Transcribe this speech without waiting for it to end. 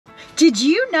Did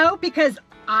you know? Because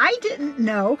I didn't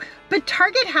know, but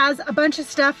Target has a bunch of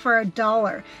stuff for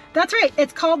 $1. That's right,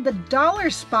 it's called the Dollar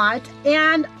Spot,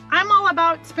 and I'm all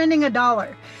about spending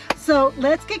 $1. So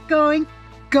let's get going,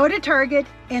 go to Target,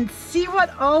 and see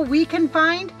what all we can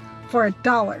find for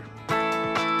 $1.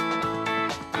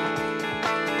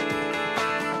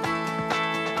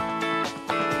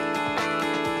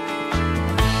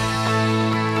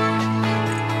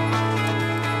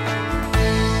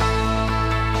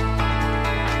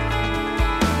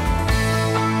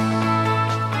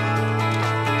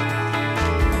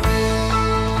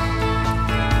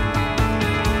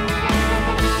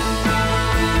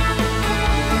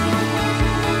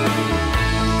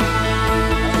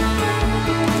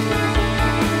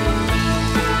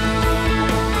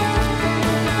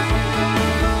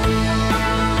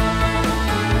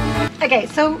 Okay,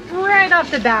 so right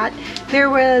off the bat, there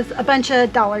was a bunch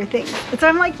of dollar things. And so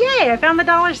I'm like, yay, I found the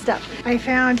dollar stuff. I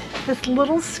found this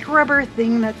little scrubber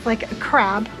thing that's like a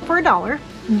crab for $1.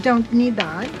 Don't need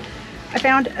that. I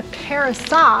found a pair of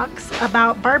socks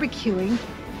about barbecuing.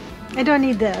 I don't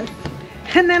need this.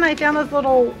 And then I found this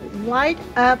little light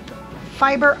up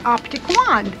fiber optic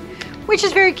wand, which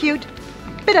is very cute,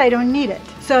 but I don't need it.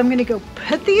 So I'm gonna go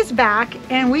put these back,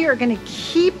 and we are gonna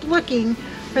keep looking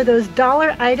for those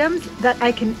dollar items that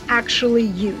I can actually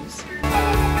use.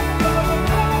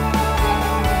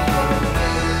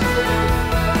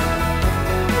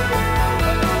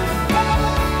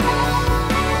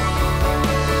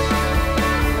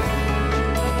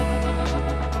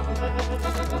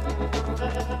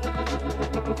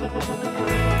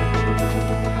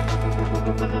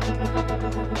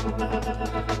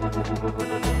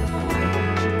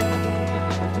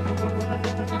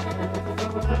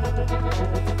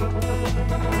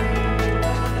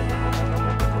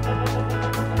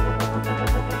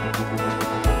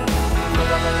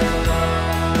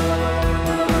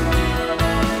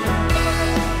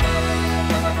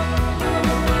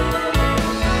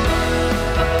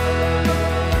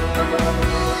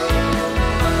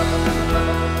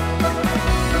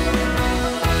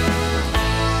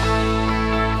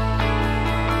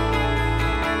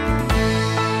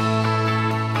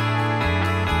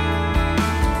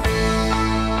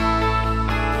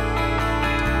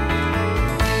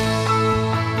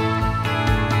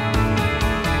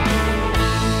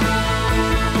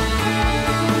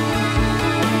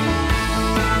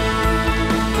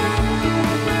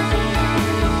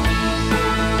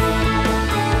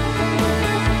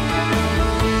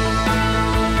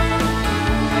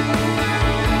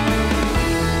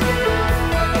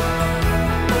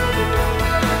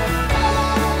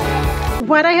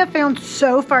 What I have found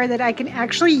so far that I can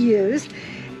actually use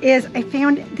is I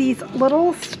found these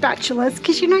little spatulas,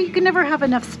 because you know you can never have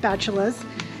enough spatulas.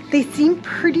 They seem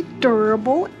pretty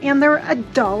durable, and they're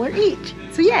 $1 each.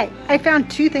 So yay, I found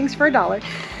two things for $1.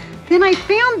 Then I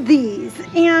found these,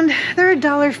 and they're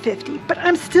 $1.50, but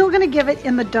I'm still gonna give it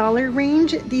in the dollar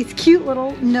range, these cute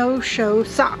little no-show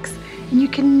socks. And you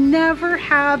can never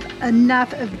have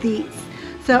enough of these.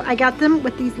 So I got them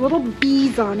with these little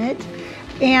bees on it,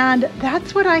 and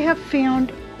that's what I have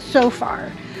found so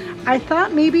far. I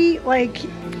thought maybe like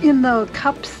in the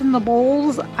cups and the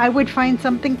bowls, I would find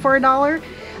something for $1.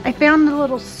 I found the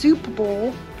little soup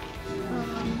bowl.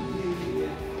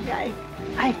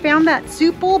 I found that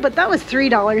soup bowl, but that was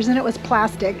 $3 and it was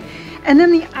plastic. And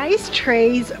then the ice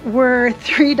trays were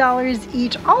 $3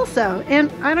 each also.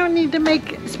 And I don't need to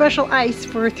make special ice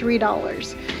for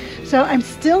 $3. So I'm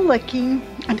still looking.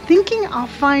 I'm thinking I'll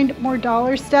find more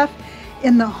dollar stuff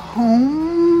in the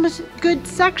home goods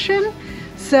section.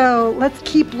 So let's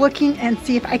keep looking and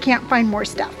see if I can't find more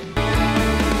stuff.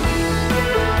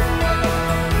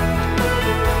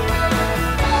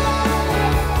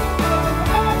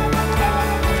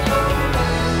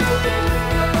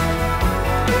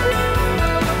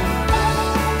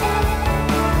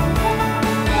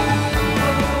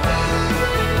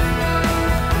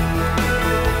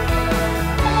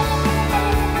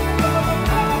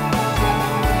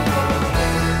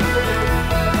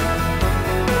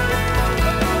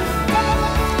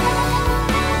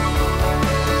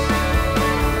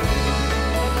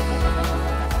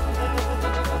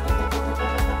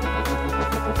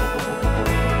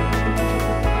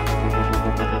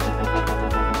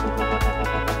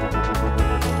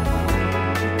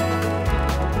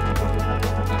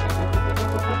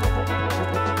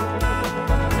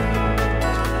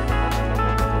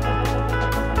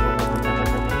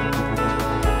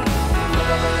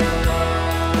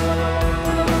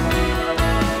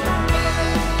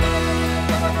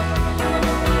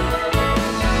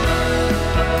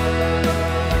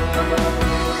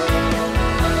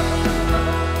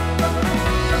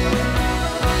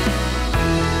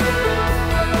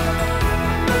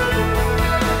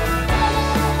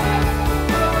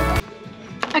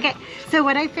 So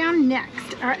what I found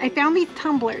next, I found these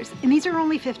tumblers, and these are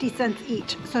only 50 cents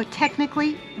each. So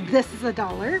technically, this is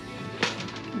 $1.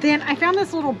 Then I found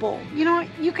this little bowl. You know what?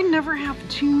 You can never have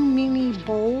too many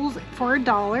bowls for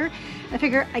 $1. I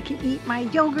figure I can eat my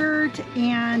yogurt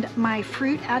and my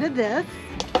fruit out of this.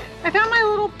 I found my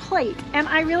little plate, and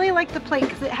I really like the plate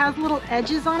because it has little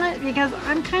edges on it, because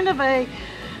I'm kind of I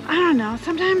don't know,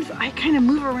 sometimes I kind of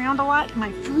move around a lot.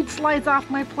 My food slides off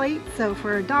my plate. So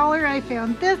for $1, I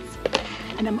found this.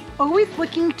 And I'm always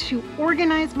looking to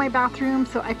organize my bathroom,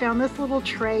 so I found this little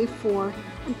tray for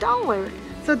 $1.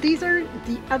 So these are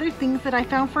the other things that I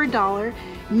found for $1.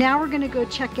 Now we're gonna go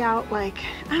check out, like,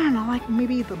 I don't know, like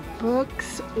maybe the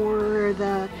books or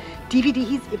the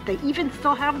DVDs, if they even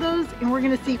still have those, and we're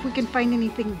gonna see if we can find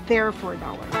anything there for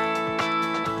 $1.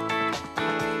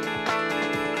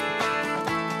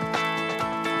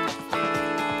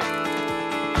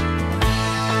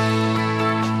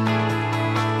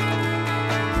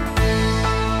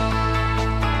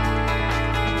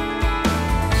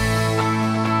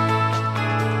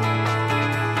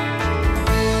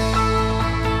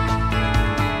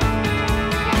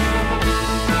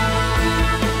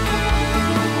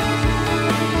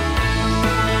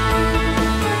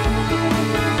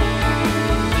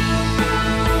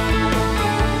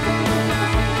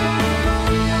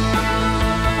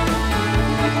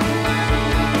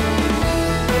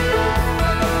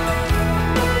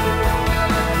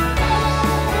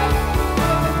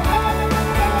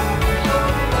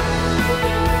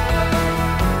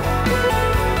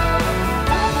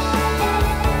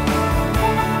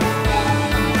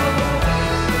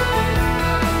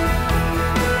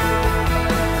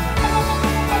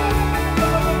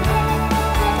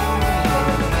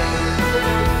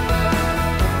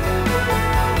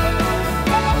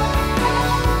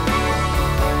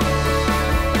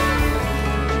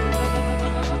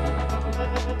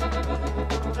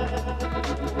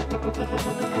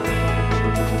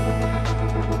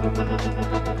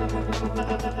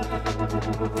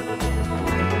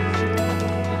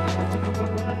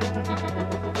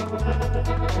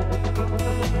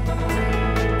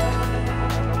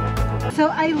 So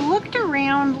I looked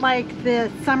around like the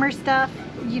summer stuff,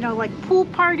 you know, like pool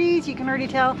parties. You can already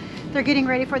tell they're getting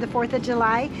ready for the 4th of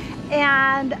July.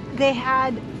 And they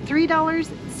had $3,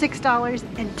 $6,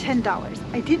 and $10.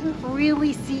 I didn't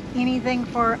really see anything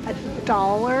for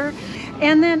 $1.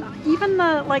 And then even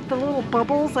the little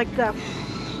bubbles, like the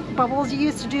bubbles you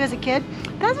used to do as a kid,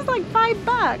 that was like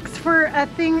 $5 for a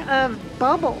thing of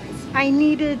bubbles. I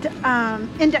needed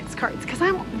index cards because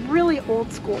I'm really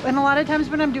old school, and a lot of times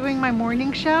when I'm doing my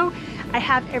morning show, I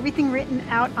have everything written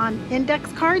out on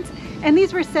index cards, and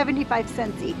these were 75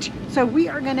 cents each. So we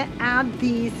are gonna add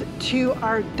these to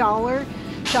our $1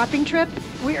 shopping trip.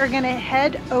 We are gonna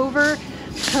head over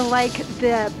to like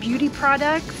the beauty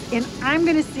products, and I'm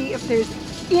gonna see if there's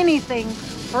anything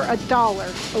for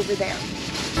 $1 over there.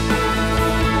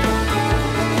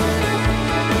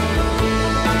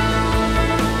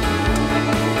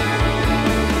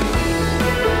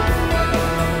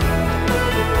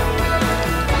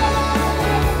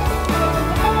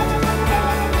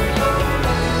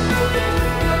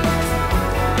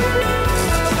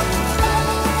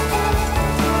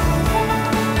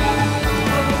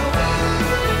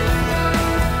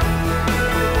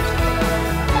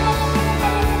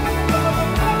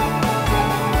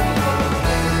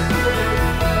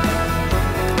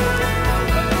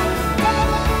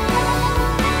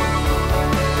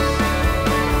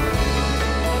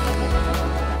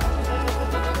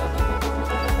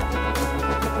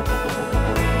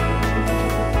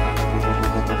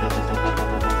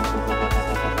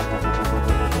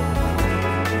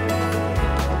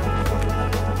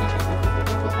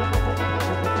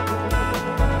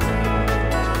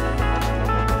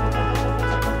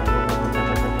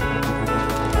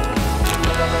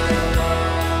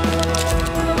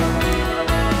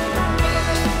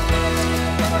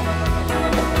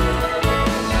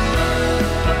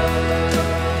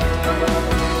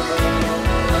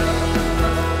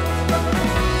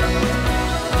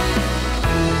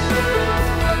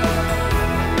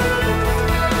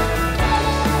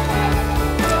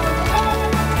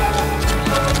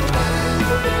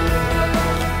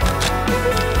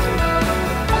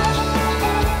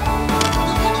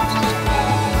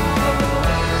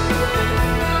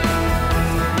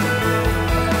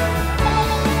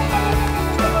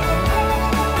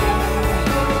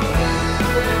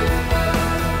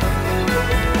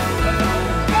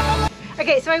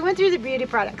 Okay, so I went through the beauty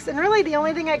products, and really the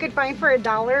only thing I could find for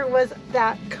 $1 was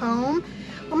that comb.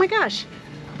 Oh my gosh,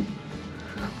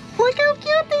 look how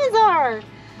cute these are.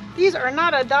 These are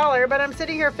not $1, but I'm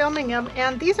sitting here filming them,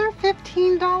 and these are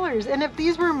 $15. And if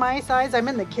these were my size, I'm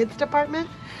in the kids department,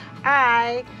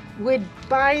 I would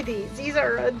buy these. These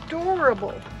are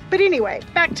adorable. But anyway,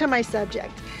 back to my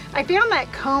subject. I found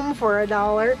that comb for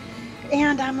 $1,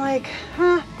 and I'm like,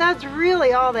 huh, that's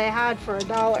really all they had for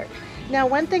 $1. Now,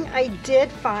 one thing I did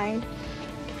find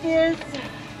is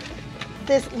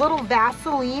this little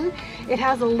Vaseline. It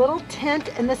has a little tint,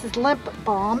 and this is lip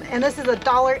balm, and this is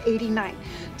 $1.89.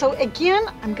 So again,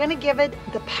 I'm gonna give it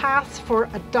the pass for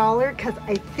 $1 because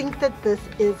I think that this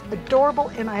is adorable,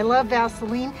 and I love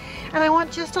Vaseline, and I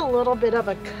want just a little bit of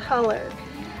a color.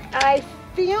 I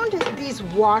found these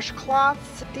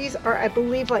washcloths. These are, I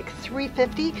believe, like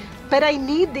 $3.50, but I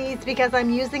need these because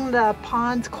I'm using the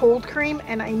Pond's cold cream,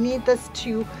 and I need this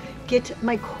to get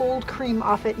my cold cream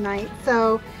off at night.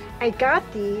 So I got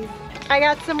these. I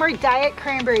got some more Diet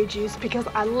Cranberry juice because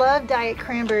I love Diet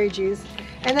Cranberry juice.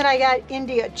 And then I got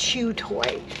India Chew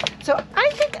Toy. So I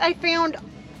think I found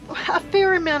a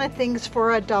fair amount of things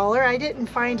for $1. I didn't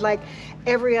find like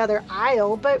every other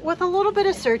aisle, but with a little bit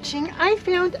of searching, I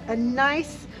found a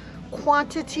nice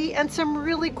quantity and some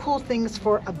really cool things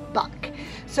for $1.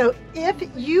 So if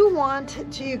you want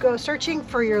to go searching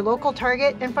for your local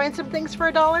Target and find some things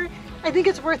for $1, I think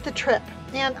it's worth the trip.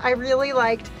 And I really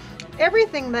liked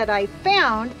everything that I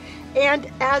found.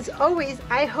 And as always,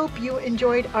 I hope you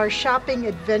enjoyed our shopping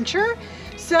adventure.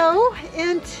 So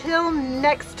until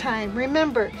next time,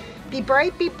 remember, be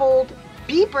bright, be bold,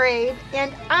 be brave,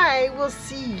 and I will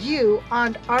see you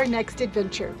on our next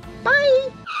adventure. Bye.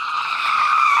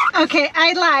 Okay,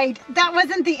 I lied. That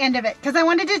wasn't the end of it, because I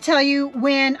wanted to tell you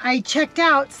when I checked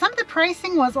out, some of the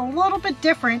pricing was a little bit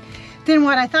different than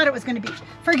what I thought it was going to be.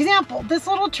 For example, this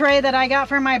little tray that I got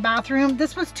for my bathroom,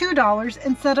 this was $2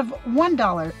 instead of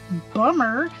 $1.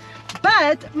 Bummer.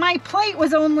 But my plate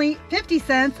was only 50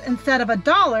 cents instead of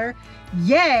 $1.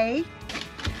 Yay.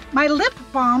 My lip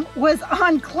balm was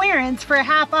on clearance for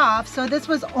half off, so this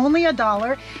was only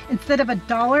 $1 instead of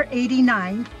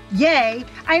 $1.89. Yay.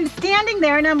 I'm standing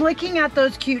there and I'm looking at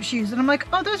those cute shoes, and I'm like,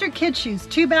 oh, those are kid shoes.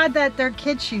 Too bad that they're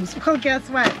kid shoes. Well, guess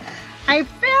what? I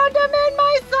found them in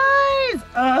my size.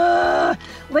 Ugh,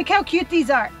 look how cute these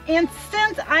are. And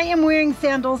since I am wearing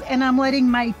sandals and I'm letting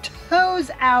my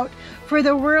toes out for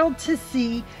the world to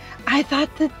see, I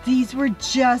thought that these were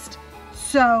just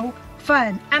so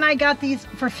fun. And I got these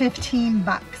for 15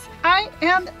 bucks. I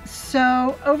am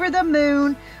so over the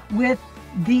moon with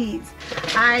these.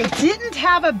 I didn't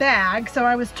have a bag, so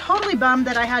I was totally bummed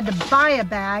that I had to buy a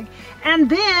bag. And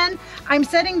then I'm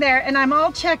sitting there and I'm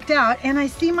all checked out, and I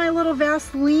see my little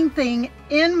Vaseline thing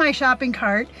in my shopping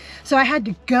cart. So I had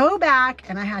to go back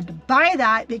and I had to buy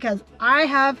that because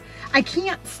I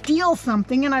can't steal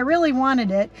something, and I really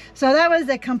wanted it. So that was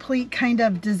a complete kind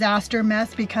of disaster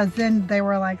mess, because then they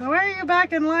were like, why are you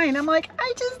back in line? I'm like,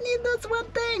 I just need this one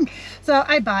thing. So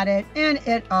I bought it, and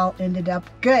it all ended up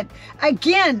good.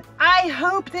 Again, I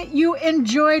hope that you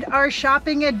enjoyed our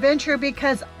shopping adventure,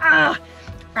 because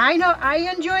I know I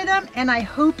enjoy them, and I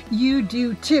hope you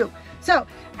do too. So,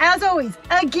 as always,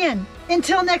 again,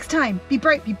 until next time, be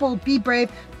bright, be bold, be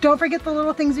brave. Don't forget the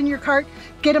little things in your cart.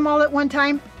 Get them all at one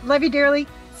time. Love you dearly.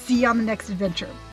 See you on the next adventure.